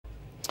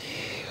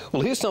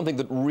Well, here's something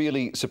that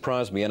really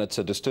surprised me, and it's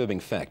a disturbing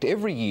fact.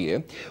 Every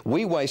year,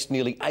 we waste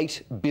nearly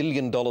 $8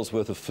 billion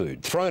worth of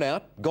food. Thrown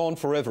out, gone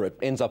forever, it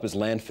ends up as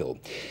landfill.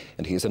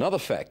 And here's another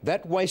fact.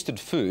 That wasted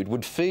food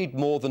would feed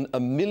more than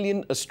 1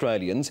 million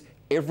Australians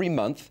every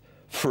month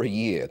for a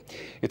year.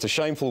 It's a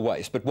shameful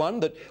waste, but one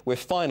that we're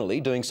finally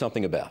doing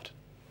something about.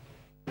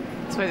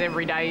 I suppose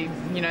every day,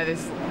 you know,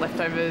 there's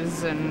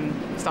leftovers and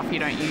stuff you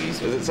don't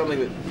use. Is it something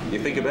that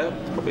you think about?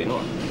 Probably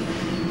not.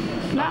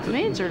 Not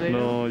majorly.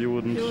 No, you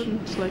wouldn't.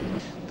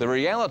 The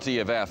reality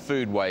of our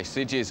food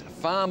wastage is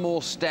far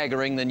more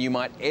staggering than you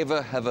might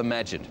ever have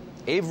imagined.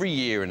 Every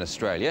year in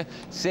Australia,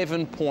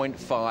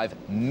 7.5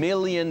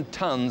 million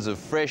tonnes of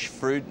fresh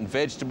fruit and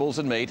vegetables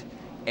and meat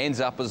ends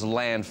up as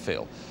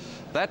landfill.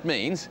 That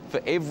means for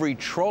every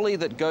trolley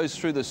that goes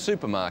through the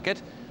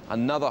supermarket,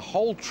 another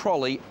whole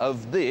trolley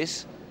of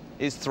this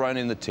is thrown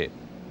in the tip.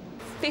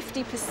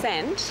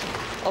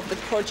 50% of the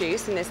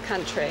produce in this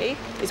country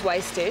is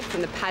wasted from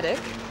the paddock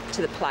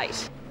to the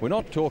plate. We're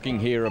not talking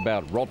here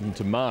about rotten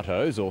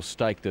tomatoes or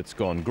steak that's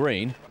gone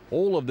green.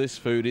 All of this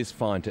food is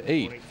fine to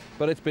eat,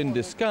 but it's been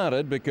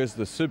discarded because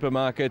the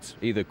supermarkets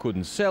either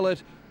couldn't sell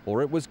it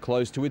or it was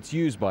close to its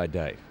use-by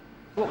date.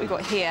 What we've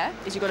got here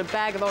is you've got a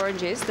bag of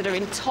oranges that are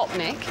in top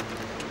nick,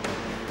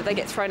 but they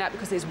get thrown out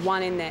because there's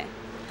one in there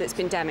that's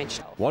been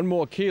damaged. One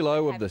more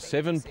kilo of the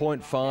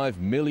 7.5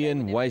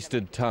 million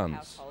wasted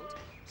tonnes.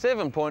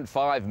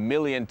 7.5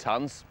 million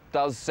tonnes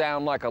does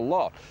sound like a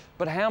lot,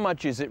 but how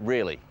much is it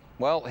really?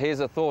 Well, here's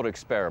a thought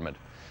experiment.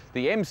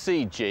 The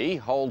MCG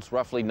holds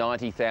roughly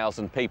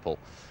 90,000 people,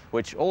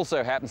 which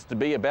also happens to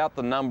be about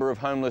the number of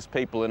homeless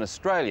people in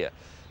Australia.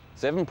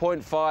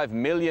 7.5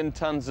 million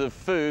tonnes of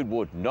food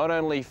would not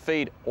only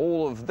feed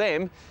all of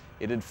them,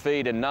 it'd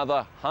feed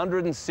another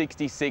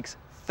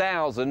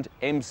 166,000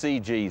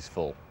 MCGs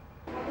full.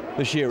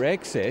 The sheer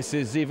excess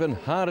is even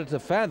harder to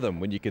fathom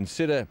when you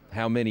consider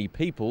how many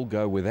people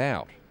go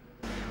without.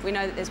 We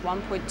know that there's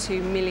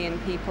 1.2 million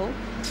people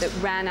that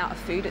ran out of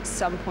food at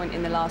some point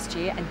in the last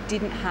year and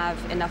didn't have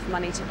enough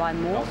money to buy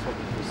more.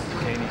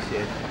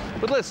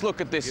 But let's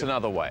look at this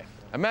another way.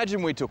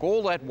 Imagine we took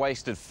all that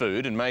wasted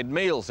food and made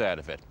meals out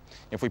of it.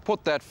 If we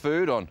put that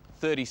food on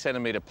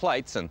 30-centimetre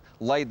plates and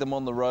laid them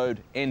on the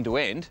road end to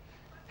end,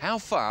 how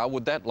far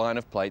would that line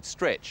of plates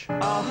stretch?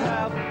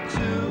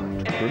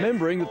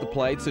 Remembering that the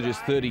plates are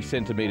just 30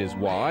 centimetres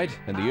wide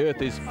and the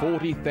Earth is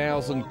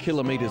 40,000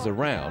 kilometres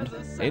around,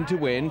 end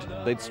to end,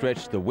 they'd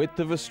stretch the width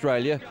of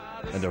Australia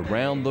and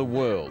around the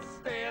world,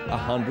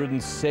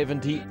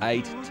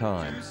 178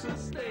 times.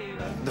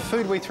 The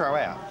food we throw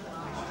out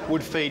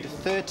would feed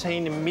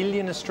 13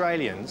 million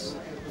Australians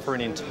for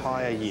an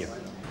entire year.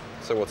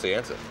 So what's the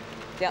answer?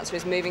 The answer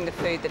is moving the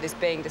food that is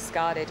being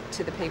discarded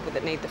to the people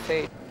that need the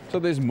food. So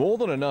there's more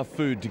than enough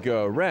food to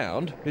go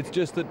around. It's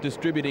just that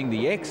distributing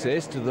the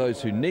excess to those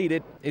who need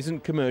it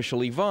isn't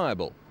commercially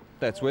viable.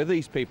 That's where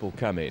these people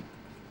come in.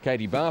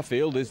 Katie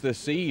Barfield is the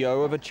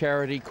CEO of a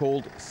charity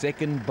called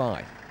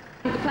SecondBite.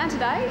 The plan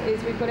today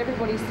is we've got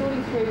everybody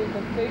sorting through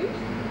the food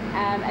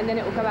and then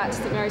it will go out to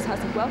St Mary's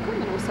House of Welcome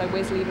and also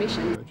Wesley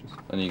Mission.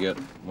 And you get,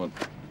 what,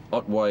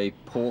 Otway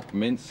pork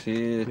mince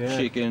here,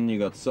 chicken, you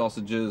got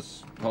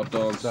sausages, hot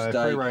dogs, steak.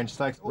 Free-range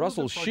steaks.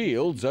 Russell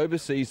Shields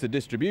oversees the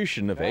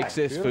distribution of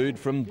excess food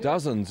from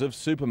dozens of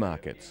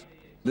supermarkets.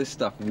 This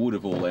stuff would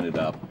have all ended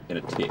up in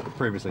a tip.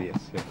 Previously, yes.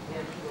 Yeah.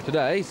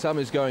 Today, some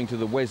is going to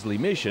the Wesley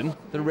Mission,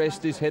 the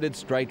rest is headed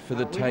straight for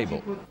the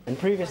table. And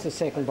previous to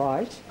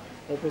SecondBite,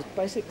 it was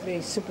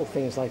basically simple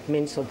things like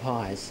mince or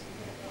pies.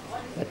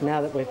 But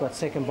now that we've got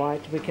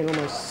SecondBite, we can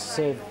almost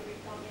serve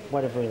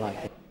whatever we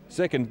like.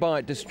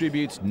 SecondBite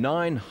distributes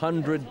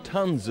 900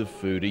 tonnes of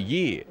food a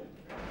year.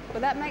 Well,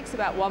 that makes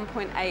about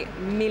 1.8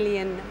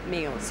 million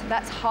meals.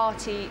 That's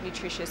hearty,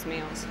 nutritious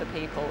meals for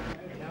people.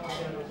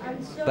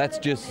 That's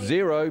just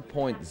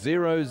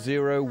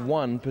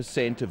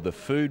 0.001% of the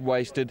food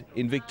wasted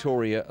in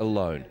Victoria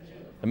alone.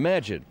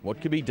 Imagine what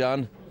could be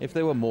done if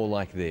there were more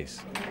like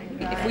this.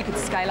 If we could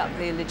scale up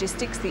the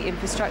logistics, the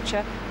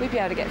infrastructure, we'd be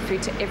able to get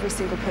food to every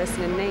single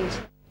person in need.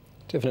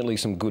 Definitely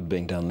some good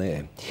being done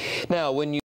there. Now, when you